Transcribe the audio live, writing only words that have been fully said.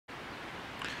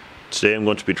Today I'm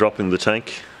going to be dropping the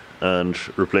tank and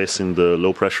replacing the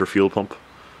low pressure fuel pump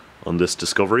on this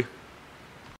Discovery.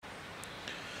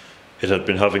 It had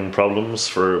been having problems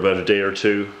for about a day or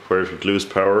two where it would lose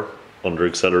power under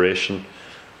acceleration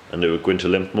and it would go into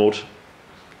limp mode.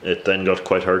 It then got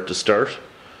quite hard to start,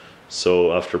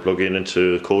 so after plugging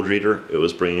into a code reader it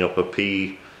was bringing up a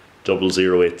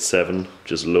P0087,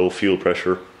 which is low fuel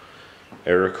pressure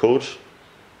error code.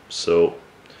 So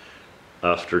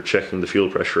after checking the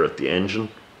fuel pressure at the engine,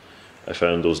 I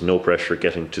found there was no pressure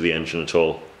getting to the engine at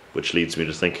all, which leads me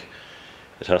to think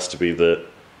it has to be the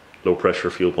low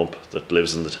pressure fuel pump that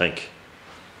lives in the tank.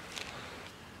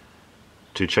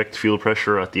 To check the fuel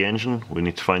pressure at the engine, we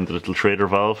need to find the little trader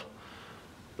valve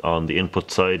on the input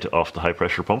side of the high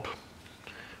pressure pump.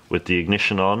 With the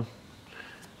ignition on,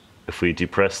 if we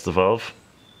depress the valve,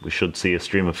 we should see a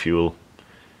stream of fuel.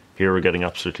 Here we're getting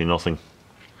absolutely nothing.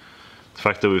 The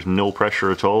fact that we have no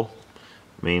pressure at all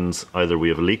means either we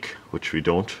have a leak, which we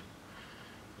don't,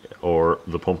 or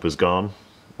the pump is gone,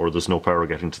 or there's no power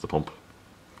getting to the pump.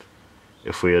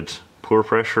 If we had poor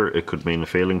pressure, it could mean a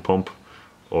failing pump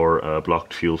or a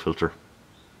blocked fuel filter.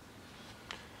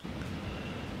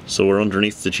 So we're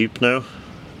underneath the Jeep now,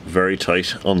 very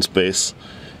tight on space,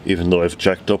 even though I've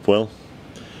jacked up well.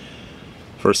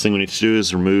 First thing we need to do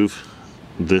is remove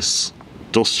this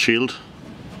dust shield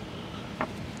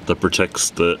that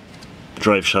protects the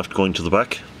drive shaft going to the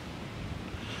back,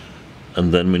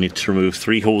 and then we need to remove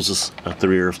 3 hoses at the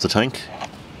rear of the tank.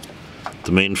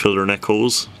 The main filler neck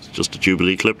hose, just a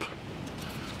Jubilee clip,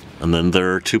 and then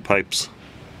there are 2 pipes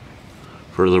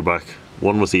further back,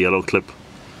 one with a yellow clip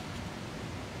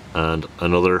and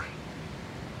another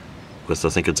with, I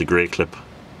think it's a grey clip.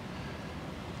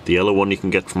 The yellow one you can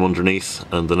get from underneath,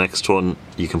 and the next one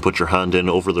you can put your hand in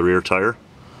over the rear tyre,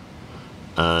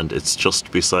 and it's just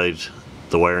beside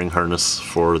the wiring harness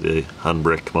for the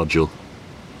handbrake module.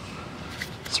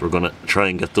 So we're going to try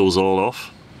and get those all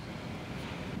off.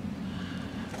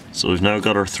 So we've now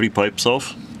got our 3 pipes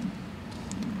off,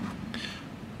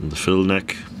 and the fill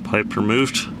neck pipe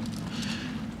removed,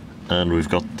 and we've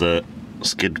got the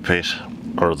skid plate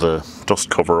or the dust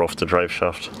cover off the drive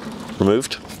shaft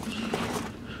removed.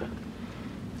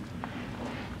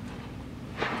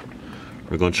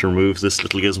 We're going to remove this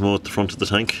little gizmo at the front of the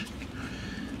tank,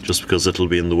 just because it'll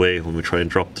be in the way when we try and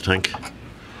drop the tank.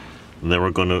 And then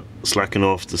we're going to slacken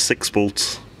off the 6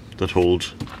 bolts that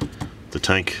hold the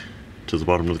tank to the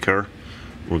bottom of the car.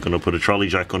 We're going to put a trolley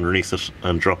jack underneath it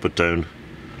and drop it down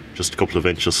just a couple of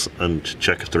inches and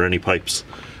check if there are any pipes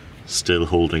still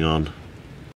holding on.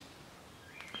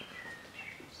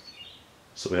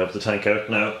 So we have the tank out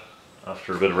now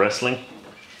after a bit of wrestling.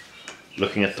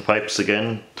 Looking at the pipes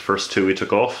again, the first 2 we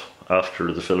took off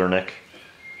after the filler neck.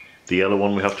 The yellow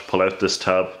one we have to pull out this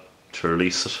tab to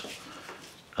release it,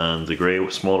 and the grey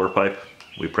smaller pipe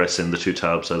we press in the 2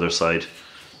 tabs either side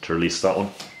to release that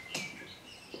one.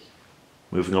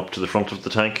 Moving up to the front of the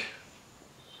tank,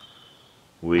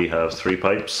 we have 3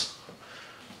 pipes.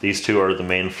 These 2 are the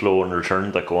main flow and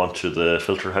return that go onto the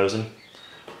filter housing,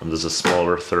 and there's a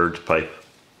smaller 3rd pipe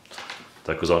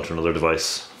that goes onto another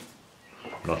device.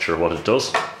 I'm not sure what it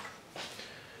does.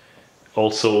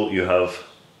 Also, you have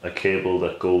a cable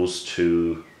that goes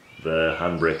to the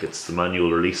handbrake. It's the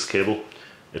manual release cable.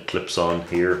 It clips on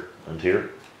here and here.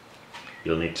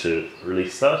 You'll need to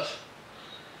release that,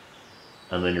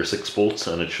 and then your 6 bolts,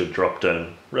 and it should drop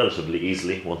down relatively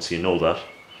easily once you know that.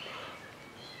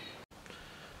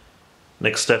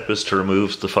 Next step is to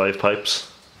remove the 5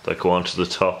 pipes that go onto the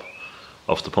top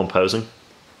of the pump housing.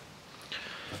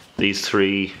 These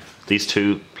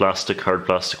 2 hard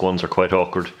plastic ones are quite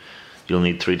awkward. You'll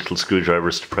need 3 little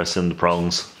screwdrivers to press in the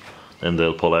prongs, then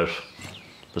they'll pull out.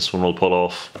 This one will pull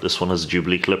off, this one has a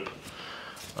Jubilee clip,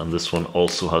 and this one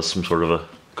also has some sort of a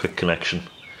quick connection.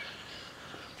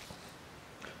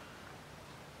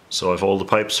 So I've all the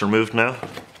pipes removed now,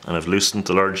 and I've loosened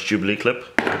the large Jubilee clip.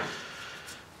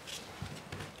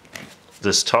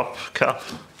 This top cap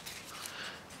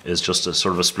is just a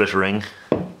sort of a split ring,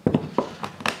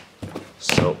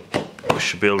 so we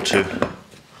should be able to,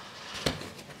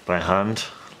 by hand,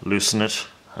 loosen it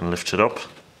and lift it up,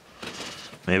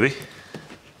 maybe.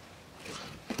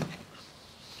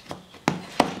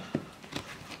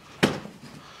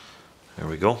 There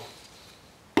we go.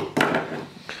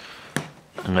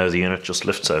 And now the unit just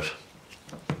lifts out.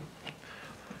 I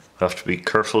have to be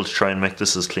careful to try and make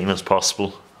this as clean as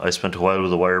possible. I spent a while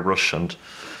with a wire brush and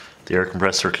the air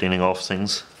compressor cleaning off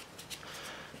things.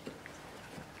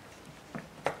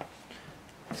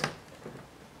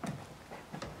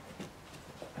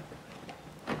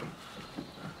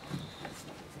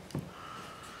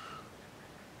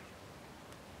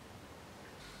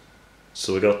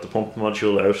 So we got the pump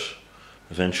module out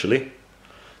eventually.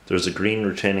 There's a green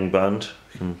retaining band,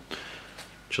 you can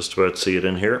just about see it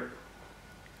in here.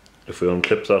 If we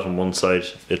unclip that on one side,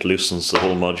 it loosens the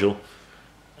whole module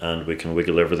and we can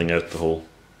wiggle everything out the hole.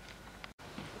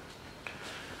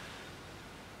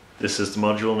 This is the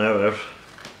module now out.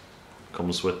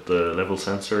 Comes with the level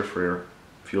sensor for your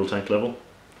fuel tank level,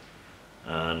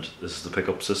 and this is the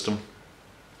pickup system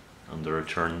and the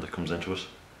return that comes into it,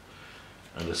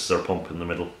 and this is our pump in the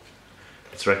middle.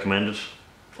 It's recommended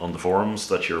on the forums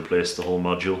that you replace the whole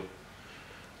module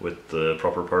with the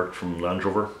proper part from Land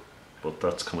Rover, but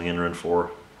that's coming in around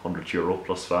 €400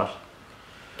 plus VAT.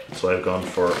 So I've gone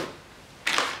for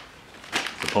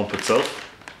the pump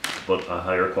itself, but a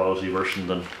higher quality version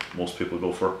than most people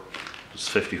go for. It's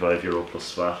 €55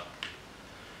 plus VAT.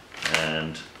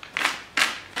 And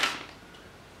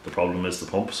the problem is the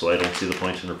pump, so I don't see the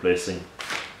point in replacing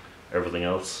everything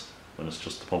else when it's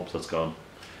just the pump that's gone.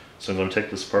 So I'm going to take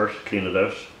this apart, clean it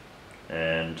out,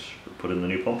 and put in the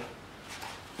new pump.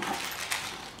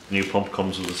 The new pump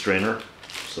comes with a strainer,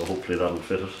 so hopefully that'll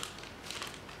fit it.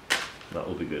 That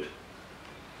will be good.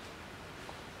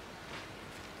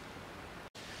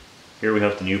 Here we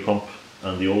have the new pump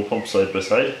and the old pump side by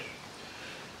side.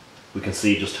 We can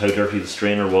see just how dirty the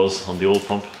strainer was on the old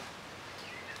pump.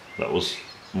 That was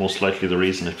most likely the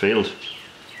reason it failed.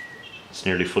 It's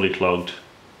nearly fully clogged.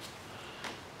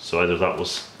 So either that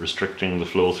was restricting the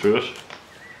flow through it,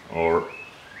 or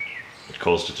it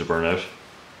caused it to burn out.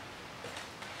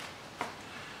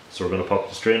 So we're going to pop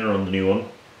the strainer on the new one.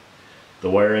 The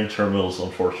wiring terminals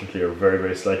unfortunately are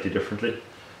very slightly differently,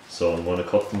 so I'm going to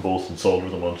cut them both and solder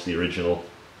them onto the original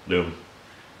loom,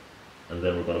 and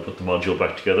then we're going to put the module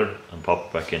back together and pop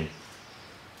it back in.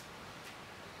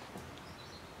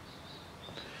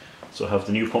 So I have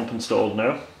the new pump installed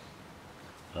now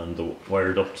and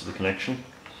wired up to the connection.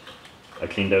 I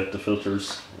cleaned out the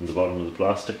filters in the bottom of the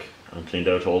plastic and cleaned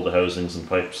out all the housings and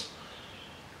pipes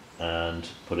and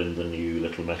put in the new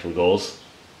little metal gauze.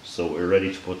 So we're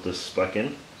ready to put this back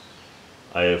in.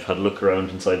 I have had a look around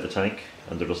inside the tank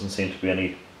and there doesn't seem to be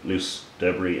any loose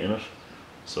debris in it,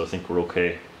 so I think we're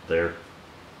okay there.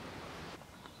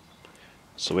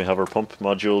 So we have our pump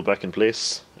module back in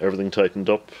place, everything tightened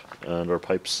up and our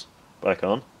pipes back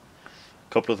on. A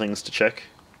couple of things to check.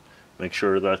 Make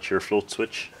sure that your float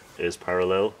switch is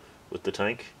parallel with the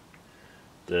tank.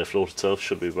 The float itself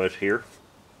should be about here.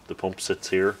 The pump sits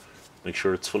here. Make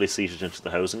sure it's fully seated into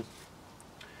the housing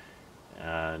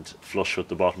and flush with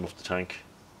the bottom of the tank.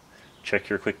 Check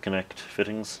your quick connect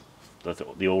fittings, that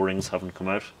the O-rings haven't come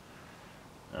out,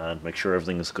 and make sure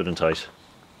everything is good and tight.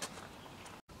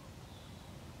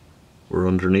 We're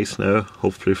underneath now,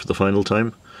 hopefully for the final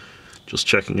time, just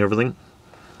checking everything.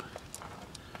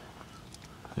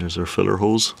 There's our filler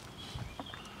hose.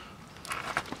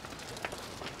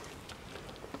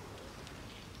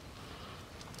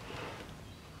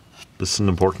 This is an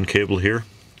important cable here.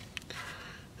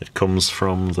 It comes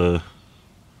from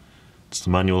it's the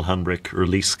manual handbrake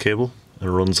release cable. It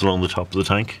runs along the top of the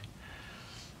tank.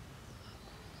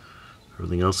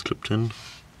 Everything else clipped in.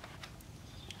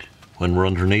 When we're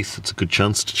underneath, it's a good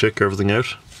chance to check everything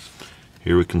out.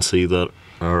 Here we can see that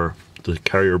the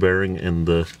carrier bearing in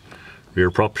the rear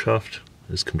prop shaft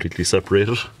is completely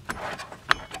separated.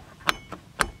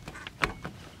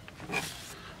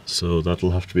 So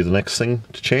that'll have to be the next thing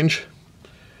to change.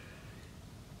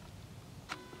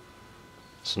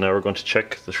 So now we're going to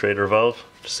check the Schrader valve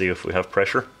to see if we have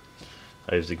pressure.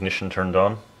 I have the ignition turned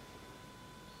on.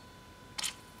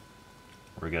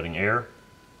 We're getting air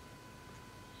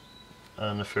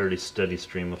and a fairly steady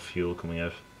stream of fuel coming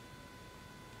out.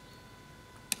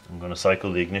 I'm going to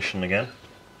cycle the ignition again.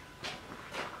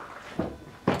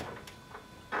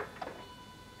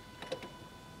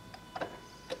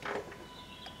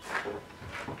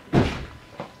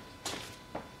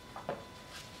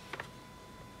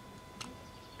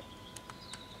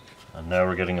 And now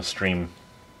we're getting a stream,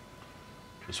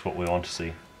 just what we want to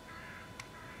see.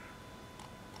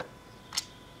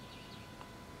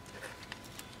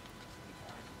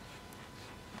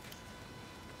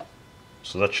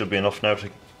 So that should be enough now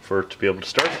for it to be able to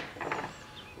start.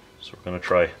 So we're going to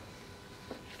try.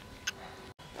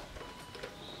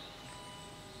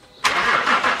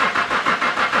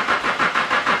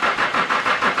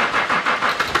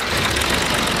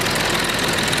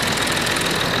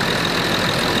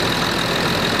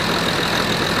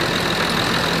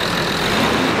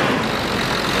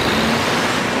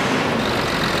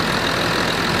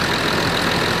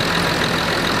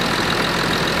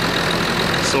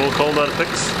 So we'll call that a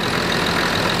fix.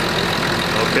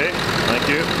 Okay, thank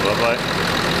you, bye bye.